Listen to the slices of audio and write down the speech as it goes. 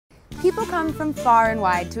People come from far and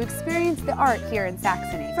wide to experience the art here in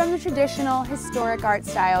Saxony. From the traditional, historic art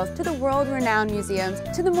styles to the world-renowned museums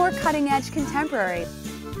to the more cutting-edge contemporary.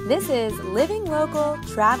 This is Living Local,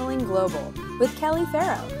 Traveling Global with Kelley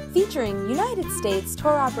Ferro, featuring United States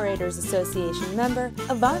Tour Operators Association member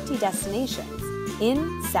Avanti Destinations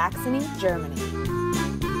in Saxony, Germany.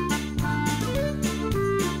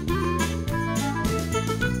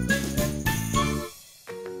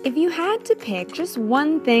 If you had to pick just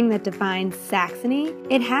one thing that defines Saxony,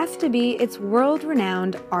 it has to be its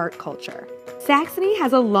world-renowned art culture. Saxony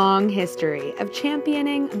has a long history of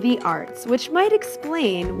championing the arts, which might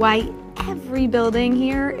explain why every building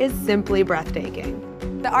here is simply breathtaking.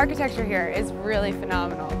 The architecture here is really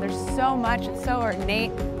phenomenal. There's so much, it's so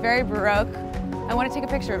ornate, very Baroque. I want to take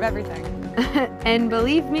a picture of everything. And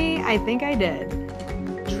believe me, I think I did.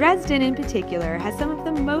 Dresden in particular has some of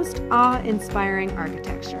the most awe-inspiring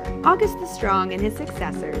architecture. August the Strong and his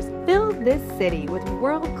successors filled this city with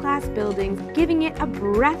world-class buildings, giving it a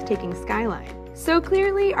breathtaking skyline. So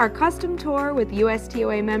clearly, our custom tour with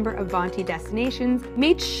USTOA member Avanti Destinations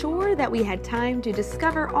made sure that we had time to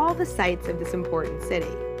discover all the sights of this important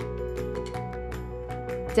city.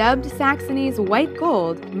 Dubbed Saxony's white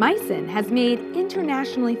gold, Meissen has made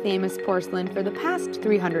internationally famous porcelain for the past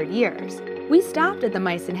 300 years. We stopped at the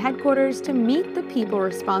Meissen headquarters to meet the people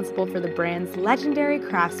responsible for the brand's legendary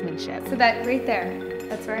craftsmanship. So that right there,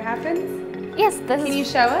 that's where it happens? Yes, Can you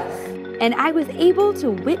show us? And I was able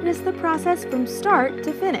to witness the process from start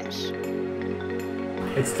to finish.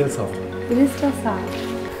 It's still soft. It is still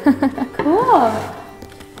soft. Cool.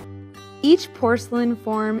 Each porcelain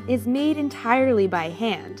form is made entirely by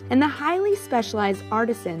hand, and the highly specialized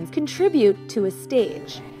artisans contribute to a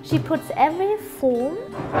stage. She puts every form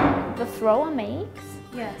the thrower makes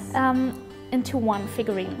into one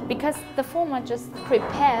figurine, because the former just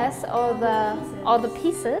prepares all the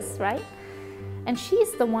pieces, right? And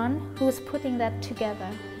she's the one who's putting that together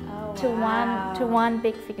to one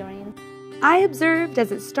big figurine. I observed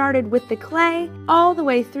as it started with the clay all the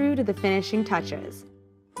way through to the finishing touches.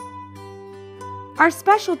 Our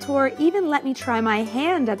special tour even let me try my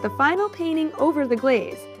hand at the final painting over the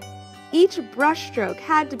glaze. Each brushstroke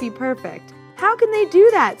had to be perfect. How can they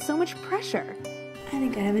do that? So much pressure. I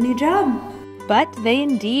think I have a new job. But they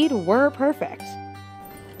indeed were perfect.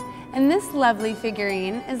 And this lovely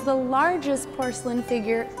figurine is the largest porcelain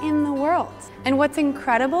figure in the world. And what's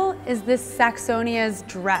incredible is this Saxonia's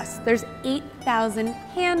dress. There's 8,000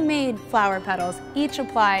 handmade flower petals, each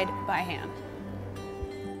applied by hand.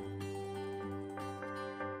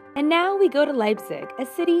 And now we go to Leipzig, a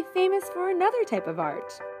city famous for another type of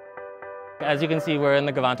art. As you can see, we're in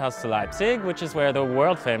the Gewandhaus to Leipzig, which is where the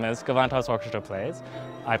world-famous Gewandhaus Orchestra plays.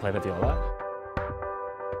 I play the viola.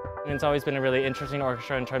 And it's always been a really interesting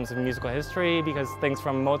orchestra in terms of musical history, because things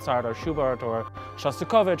from Mozart or Schubert or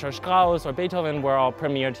Shostakovich or Strauss or Beethoven were all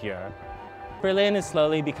premiered here. Berlin has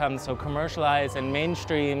slowly become so commercialized and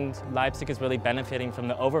mainstreamed. Leipzig is really benefiting from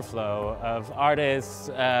the overflow of artists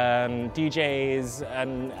and DJs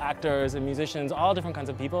and actors and musicians, all different kinds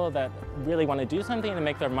of people that really want to do something and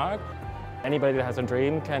make their mark. Anybody that has a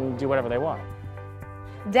dream can do whatever they want.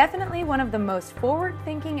 Definitely one of the most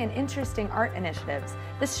forward-thinking and interesting art initiatives,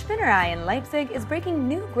 the Spinnerei in Leipzig is breaking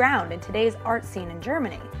new ground in today's art scene in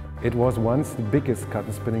Germany. It was once the biggest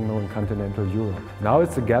cotton spinning mill in continental Europe. Now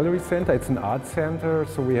it's a gallery center, it's an art center,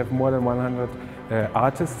 so we have more than 100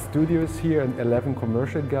 artist studios here and 11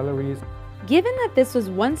 commercial galleries. Given that this was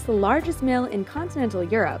once the largest mill in continental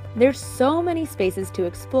Europe, there's so many spaces to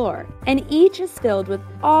explore, and each is filled with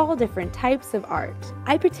all different types of art.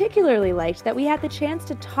 I particularly liked that we had the chance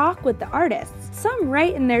to talk with the artists, some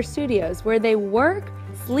right in their studios where they work,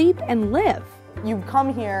 sleep, and live. You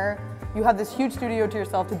come here, you have this huge studio to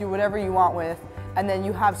yourself to do whatever you want with, and then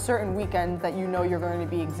you have certain weekends that you know you're going to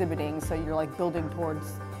be exhibiting, so you're like building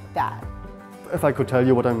towards that. If I could tell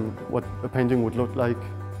you what a painting would look like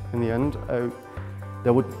in the end,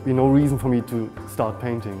 there would be no reason for me to start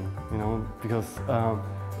painting, you know, because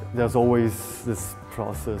there's always this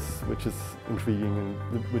process which is intriguing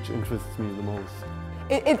and which interests me the most.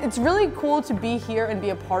 It's really cool to be here and be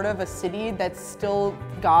a part of a city that's still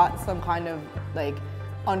got some kind of like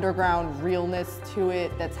underground realness to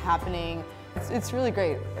it that's happening. It's really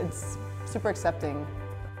great. It's super accepting.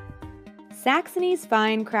 Saxony's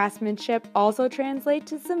fine craftsmanship also translates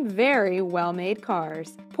to some very well-made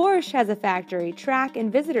cars. Porsche has a factory, track,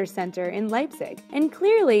 and visitor center in Leipzig, and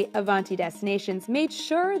clearly Avanti Destinations made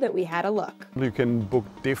sure that we had a look. You can book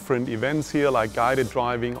different events here, like guided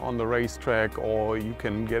driving on the racetrack, or you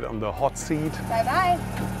can get on the hot seat. Bye-bye.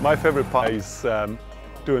 My favorite part is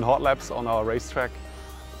doing hot laps on our racetrack,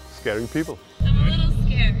 scaring people. I'm a little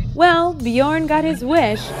scared. Well, Bjorn got his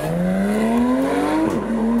wish.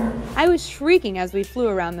 I was shrieking as we flew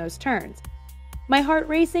around those turns, my heart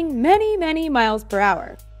racing many, many miles per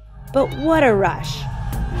hour. But what a rush!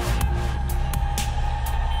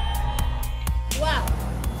 Wow,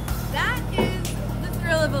 that is the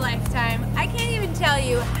thrill of a lifetime. I can't even tell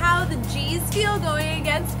you how the G's feel going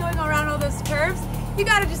around all those curves. You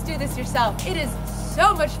gotta just do this yourself. It is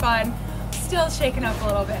so much fun. Still shaken up a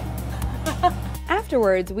little bit.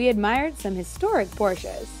 Afterwards, we admired some historic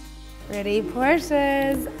Porsches. Pretty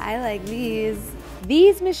Porsches. I like these.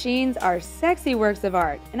 These machines are sexy works of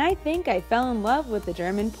art, and I think I fell in love with the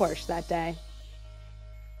German Porsche that day.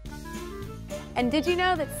 And did you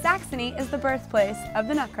know that Saxony is the birthplace of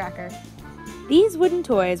the Nutcracker? These wooden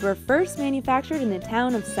toys were first manufactured in the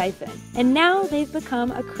town of Siphon, and now they've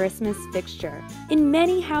become a Christmas fixture in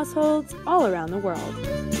many households all around the world.